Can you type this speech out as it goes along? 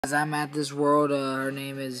As I'm at this world, her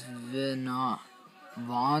name is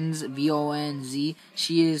Vonz, V-O-N-Z.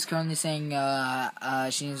 She is currently saying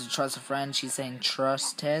she needs to trust a friend. She's saying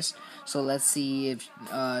trust test. So let's see if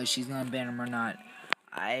she's going to ban him or not.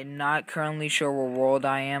 I'm not currently sure what world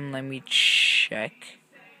I am. Let me check.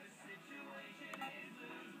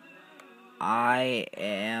 I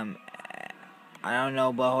don't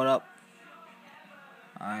know, but hold up.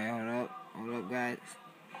 Alright, hold up, guys.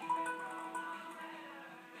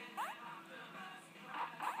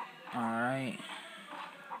 Alright.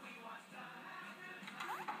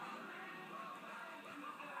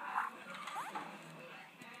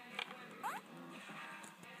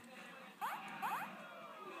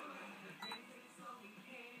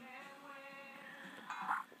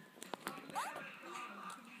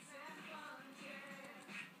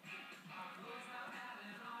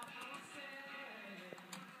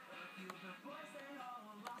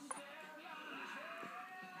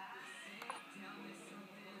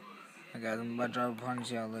 Guys, I'm about to drop a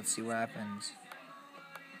punch out. Let's see what happens.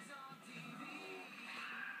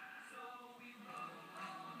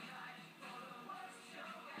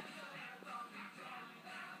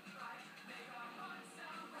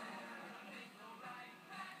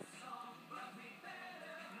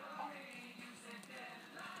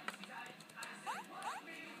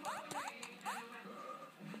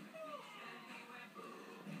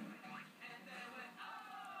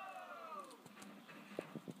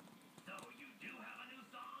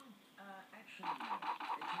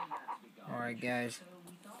 Alright, guys.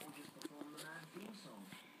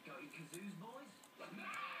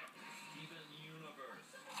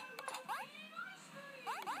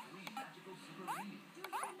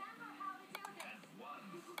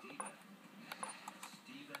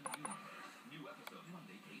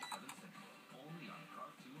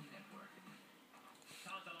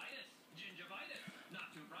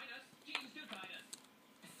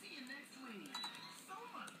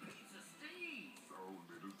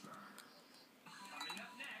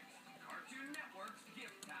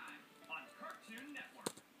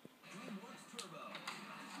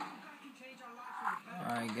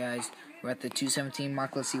 Alright, guys, we're at the 217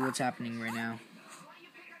 mark. Let's see what's happening right now.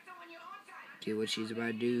 Okay, what she's about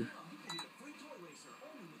to do.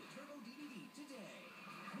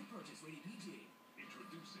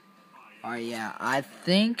 Alright, yeah, I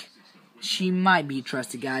think she might be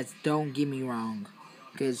trusted, guys. Don't get me wrong,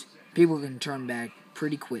 because people can turn back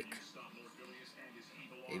pretty quick.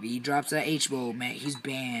 If he drops that H-bow, man, he's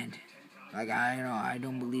banned. Like, I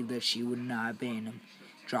don't believe that she would not ban him.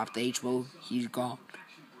 Drop the H-bow, he's gone.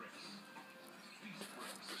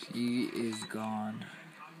 He is gone.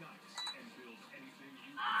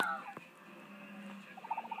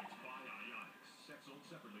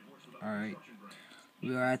 Alright.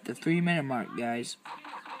 We are at the 3-minute mark, guys.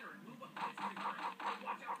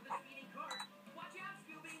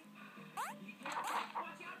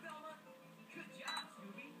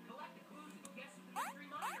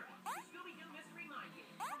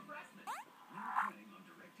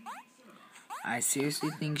 I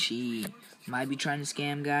seriously think she might be trying to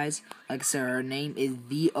scam, guys. Like I said, her name is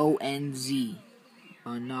V-O-N-Z.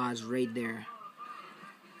 Nas right there.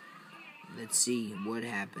 Let's see what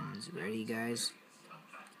happens. Ready, guys?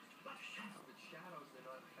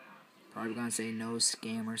 Probably gonna say no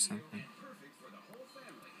scam or something.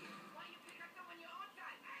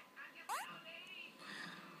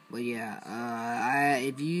 But yeah,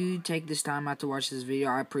 if you take this time out to watch this video,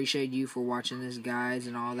 I appreciate you for watching this, guys,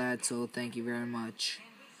 and all that. So thank you very much.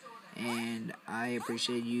 And I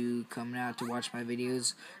appreciate you coming out to watch my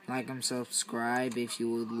videos. Like and subscribe if you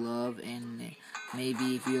would love, and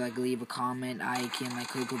maybe if you leave a comment, I can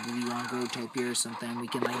hook up with you on Growtopia or something. We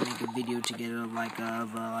can make a video together of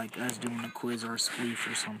us doing a quiz or a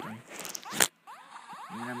spleef or something.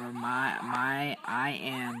 Remember, I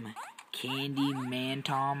am Candy Man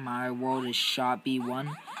Tom. My world is Shop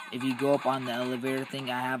B1. If you go up on the elevator thing,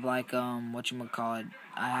 I have whatchamacallit.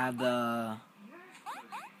 I have the,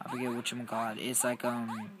 I forget whatchamacallit. It's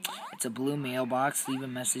it's a blue mailbox. Leave a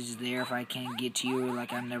message there if I can't get to you, or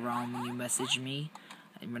I'm never on when you message me.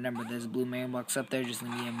 And remember, there's a blue mailbox up there. Just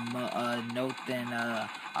leave me a note, then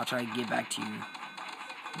I'll try to get back to you.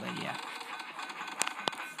 But yeah.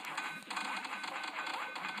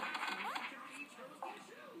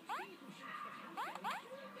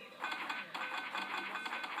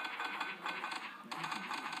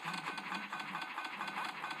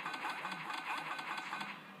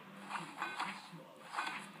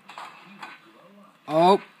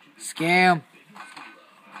 Oh, scam.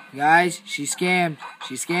 Guys, she scammed.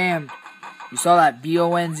 She scammed. You saw that,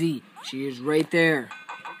 V-O-N-Z. She is right there.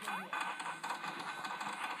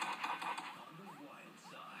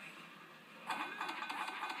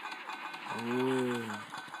 Ooh.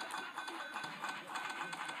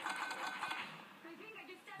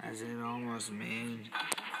 As it almost made.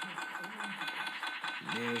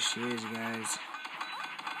 There she is, guys.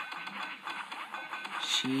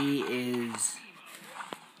 She is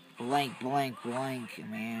blank,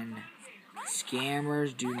 man.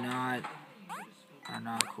 Scammers are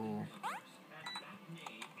not cool.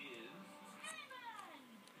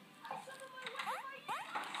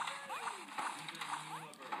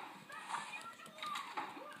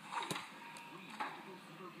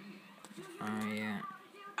 Oh, yeah.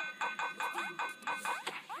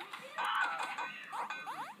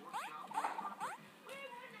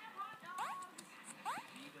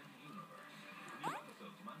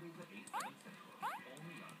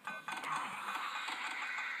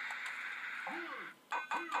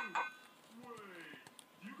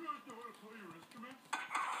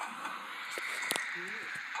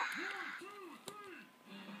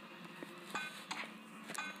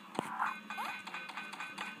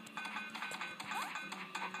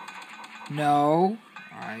 No,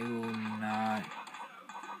 I will not.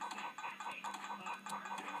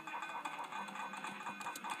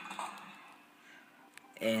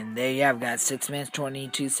 And there you have got 6 minutes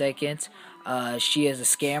 22 seconds. She is a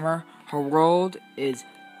scammer. Her world is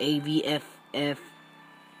AVFF.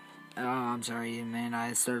 Oh, I'm sorry, man.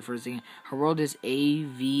 I started first thing. Her world is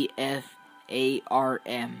AVFARM.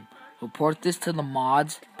 Report this to the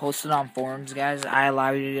mods. Post it on forums, guys. I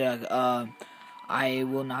allow you to. I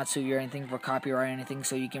will not sue you or anything for copyright or anything,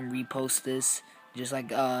 so you can repost this. Just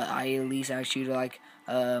like I at least ask you to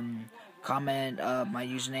comment my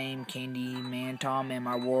username Candyman Tom and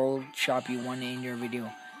my world shop you one in your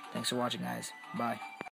video. Thanks for watching, guys. Bye.